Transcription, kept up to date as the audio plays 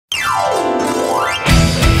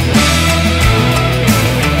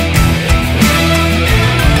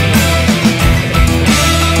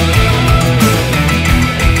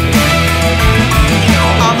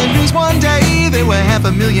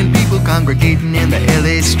million people congregating in the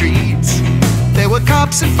LA streets. There were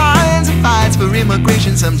cops and fines and fights for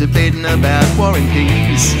immigration, some debating about war and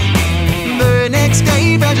peace. The next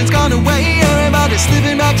day, Belgium's gone away, everybody's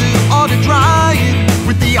slipping back to order dry.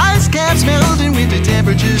 With the ice caps melting, winter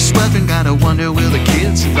temperatures sweltering, gotta wonder, will the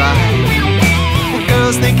kids survive? The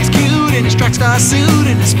girls think he's cute in his track star suit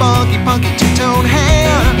and his spunky, punky two-tone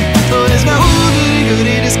hair. But there's no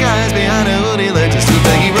goody disguise behind a hoodie, like just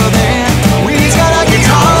the hero there. Willie's got a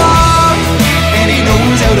guitar, and he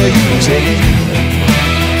knows how to use it.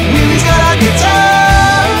 Willie's got a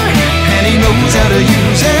guitar, and he knows how to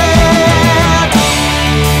use it.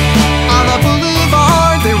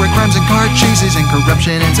 Crimes and car chases and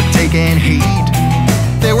corruption ends up taking heat.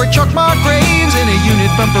 There were chalk-marked graves and a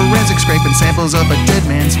unit from forensics scraping samples of a dead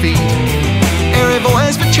man's feet. Airy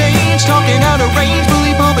voice for change, talking out of range,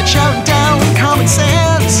 bully pumping, shouting down common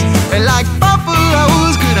sense. And like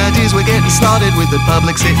buffaloes, good ideas were getting started with the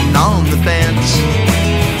public sitting on the fence.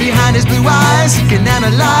 Behind his blue eyes, he can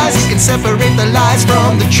analyze, he can separate the lies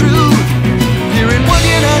from the truth. Hearing what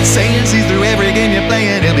you're not saying, see through every game you're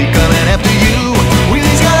playing, he'll be coming after you.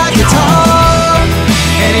 Willie's got a guitar,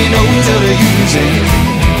 and he knows how to use it.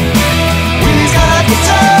 Willie's got a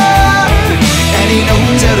guitar, and he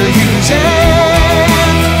knows how to use it.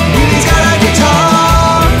 Willie's got a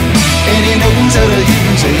guitar, and he knows how to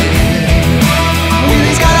use it.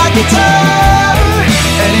 Willie's got a guitar,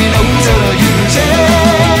 and he knows how to use it.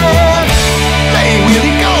 Hey,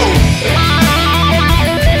 Willie, go!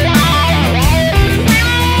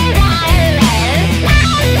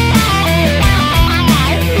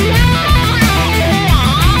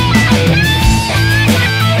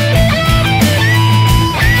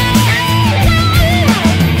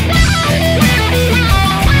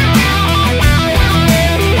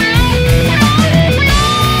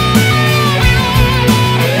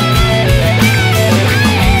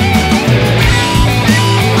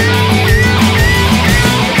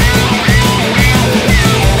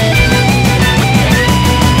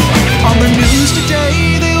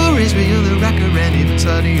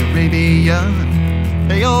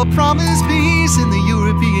 They all promised peace, and the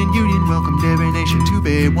European Union welcomed every nation to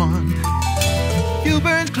be one. Fuel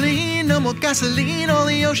burns clean, no more gasoline, all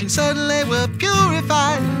the oceans suddenly were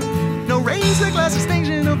purified. No race or class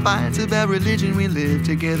distinction, no fights about religion, we live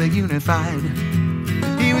together unified.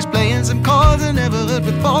 He was playing some chords I never heard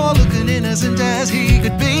before, looking innocent as he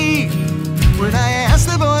could be. When I asked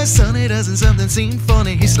the boy, sonny, doesn't something seem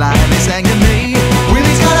funny? He slyly sang to me,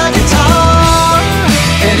 Willie's got a guitar,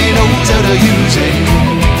 and he knows how to use it.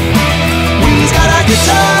 Willie's got a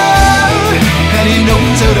guitar,